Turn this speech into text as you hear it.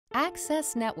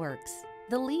Access Networks,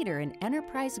 the leader in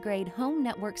enterprise-grade home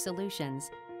network solutions,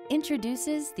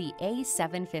 introduces the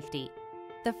A750,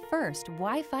 the first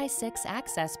Wi-Fi 6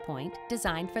 access point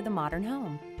designed for the modern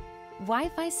home.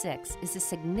 Wi-Fi 6 is a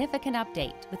significant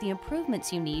update with the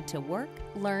improvements you need to work,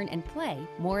 learn, and play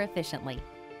more efficiently.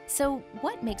 So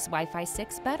what makes Wi-Fi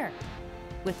 6 better?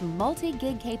 With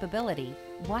multi-gig capability,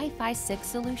 Wi-Fi 6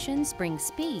 solutions bring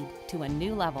speed to a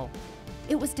new level.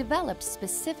 It was developed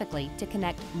specifically to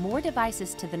connect more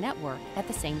devices to the network at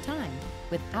the same time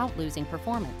without losing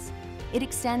performance. It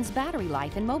extends battery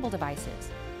life in mobile devices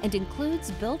and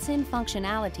includes built-in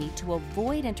functionality to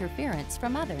avoid interference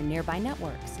from other nearby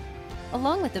networks.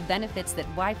 Along with the benefits that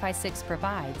Wi-Fi 6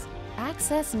 provides,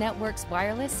 Access Networks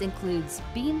Wireless includes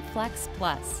Beam Flex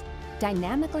Plus.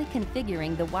 Dynamically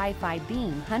configuring the Wi-Fi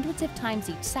beam hundreds of times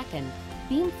each second,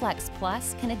 Beam Flex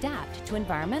Plus can adapt to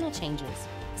environmental changes,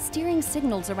 steering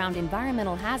signals around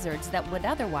environmental hazards that would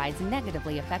otherwise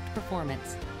negatively affect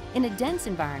performance. In a dense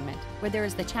environment where there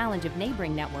is the challenge of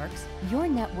neighboring networks, your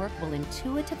network will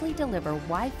intuitively deliver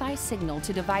Wi-Fi signal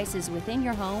to devices within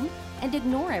your home and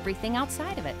ignore everything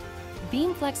outside of it.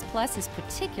 BeamFlex Plus is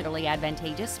particularly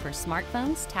advantageous for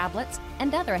smartphones, tablets,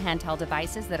 and other handheld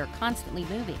devices that are constantly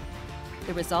moving.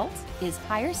 The result is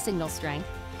higher signal strength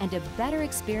and a better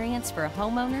experience for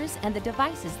homeowners and the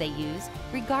devices they use,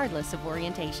 regardless of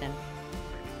orientation.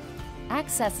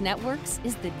 Access Networks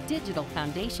is the digital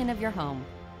foundation of your home.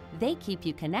 They keep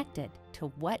you connected to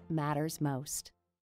what matters most.